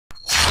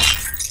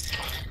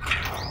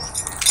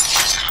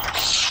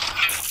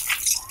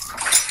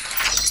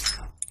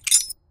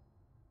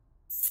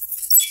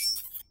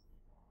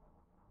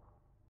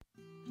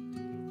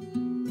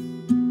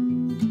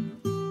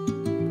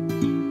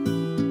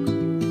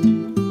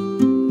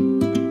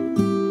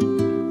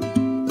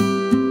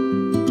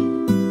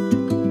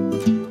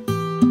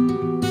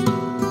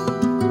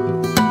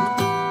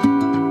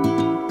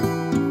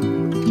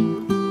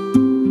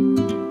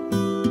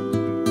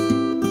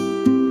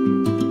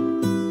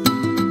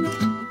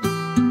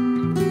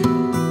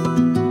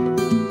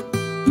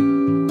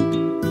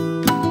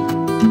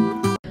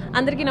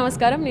అందరికీ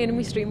నమస్కారం. నేను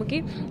మీ శ్రీముఖి.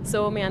 సో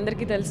మీ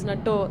అందరికీ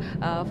తెలిసినట్టు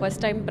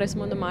ఫస్ట్ టైం ప్రెస్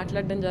ముందు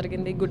మాట్లాడడం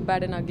జరిగింది గుడ్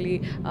బ్యాడ్ అండ్ అగ్లీ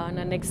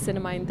నా next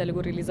cinema in Telugu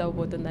release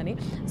అవబోతుందని.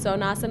 So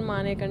నా సినిమా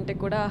అనే కంటే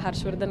కూడా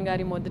హర్షవర్ధన్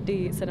గారి మొదటి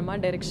సినిమా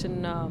డైరెక్షన్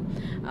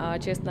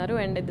చేస్తున్నారు.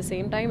 And at the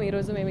same time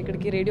ఈరోజు మేము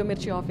ఇక్కడికి రేడియో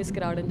మిర్చి ఆఫీస్కి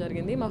రావడం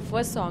జరిగింది మా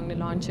ఫస్ట్ సాంగ్ని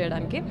లాంచ్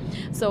చేయడానికి.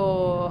 సో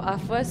ఆ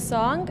ఫస్ట్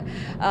సాంగ్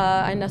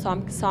అండ్ ఆ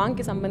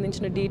సాంగ్కి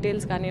సంబంధించిన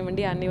డీటెయిల్స్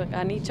కానివ్వండి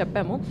అన్నీ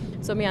చెప్పాము.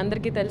 సో మీ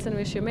అందరికీ తెలిసిన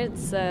విషయమే,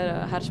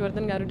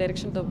 హర్షవర్ధన్ గారు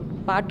డైరెక్షన్తో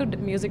పాటు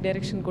మ్యూజిక్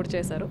డైరెక్షన్ కూడా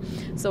చేశారు.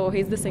 So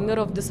he's the singer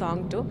of the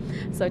song to.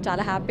 So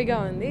చాలా హ్యాపీగా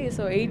ఉంది.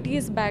 So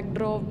 80s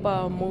backdrop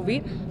movie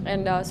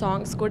and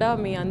songs కూడా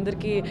మీ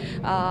అందరికీ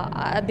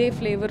అదే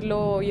ఫ్లేవర్లో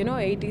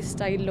 80s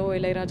స్టైల్లో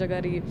ఇళయరాజా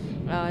గారి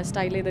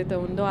స్టైల్ ఏదైతే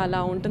ఉందో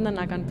అలా ఉంటుందని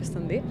నాకు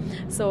అనిపిస్తుంది.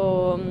 సో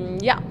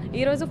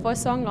ఈరోజు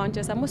ఫస్ట్ సాంగ్ లాంచ్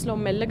చేసాము. సో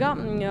మెల్లగా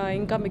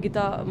ఇంకా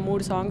మిగతా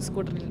 3 సాంగ్స్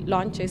కూడా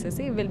లాంచ్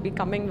చేసేసి will be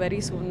coming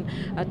very soon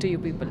to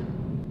you people.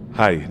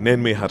 Hi,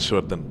 నేను మీ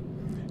హర్షవర్ధన్.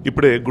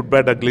 ఇప్పుడే good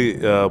bad ugly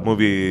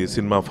movie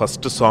cinema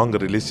first song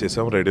release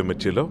చేసాం రేడియో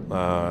మిర్చిలో.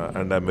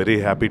 And I'm very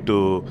happy to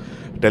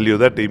tell you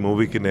that ఈ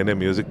మూవీకి నేనే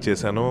మ్యూజిక్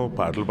చేశాను,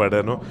 పాటలు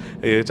పాడాను,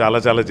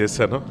 చాలా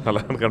చేశాను.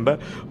 అలా అనకుండా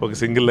ఒక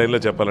సింగిల్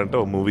లైన్లో చెప్పాలంటే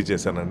ఒక మూవీ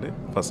చేశానండి.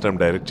 ఫస్ట్ టైం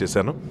డైరెక్ట్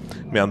చేశాను.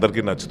 మీ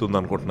అందరికీ నచ్చుతుంది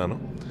అనుకుంటున్నాను.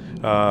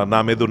 నా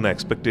మీద ఉన్న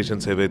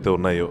ఎక్స్పెక్టేషన్స్ ఏవైతే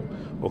ఉన్నాయో,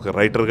 ఒక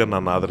రైటర్గా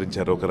నన్ను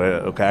ఆదరించారు,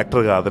 ఒక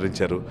యాక్టర్గా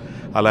ఆదరించారు.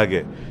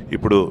 అలాగే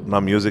ఇప్పుడు నా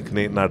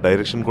మ్యూజిక్ని, నా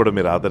డైరెక్షన్ కూడా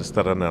మీరు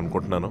ఆదరిస్తారని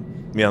అనుకుంటున్నాను.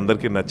 మీ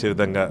అందరికీ నచ్చే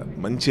విధంగా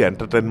మంచి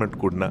ఎంటర్టైన్మెంట్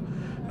కూడిన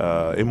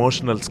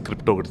ఎమోషనల్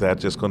స్క్రిప్ట్ ఒకటి తయారు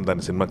చేసుకొని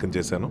దాన్ని సినిమాకి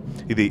చేశాను.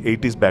 ఇది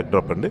 80s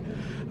బ్యాక్డ్రాప్ అండి.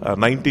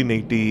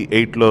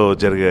 1988లో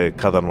జరిగే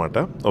కథ అనమాట.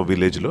 ఒక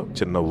విలేజ్లో,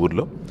 చిన్న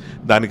ఊర్లో.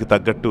 దానికి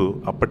తగ్గట్టు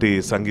అప్పటి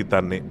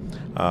సంగీతాన్ని,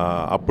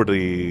 అప్పటి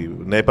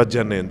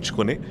నేపథ్యాన్ని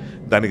ఎంచుకొని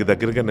దానికి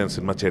దగ్గరగా నేను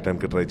సినిమా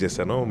చేయడానికి ట్రై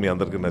చేశాను. మీ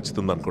అందరికీ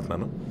నచ్చుతుంది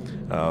అనుకుంటున్నాను.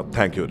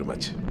 Thank you very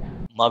much.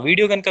 మా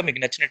వీడియో కనుక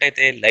మీకు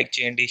నచ్చినట్టయితే లైక్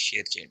చేయండి,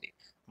 షేర్ చేయండి.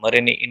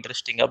 మరిన్ని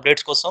ఇంట్రెస్టింగ్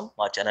అప్డేట్స్ కోసం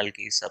మా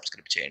ఛానల్కి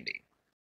సబ్స్క్రైబ్ చేయండి.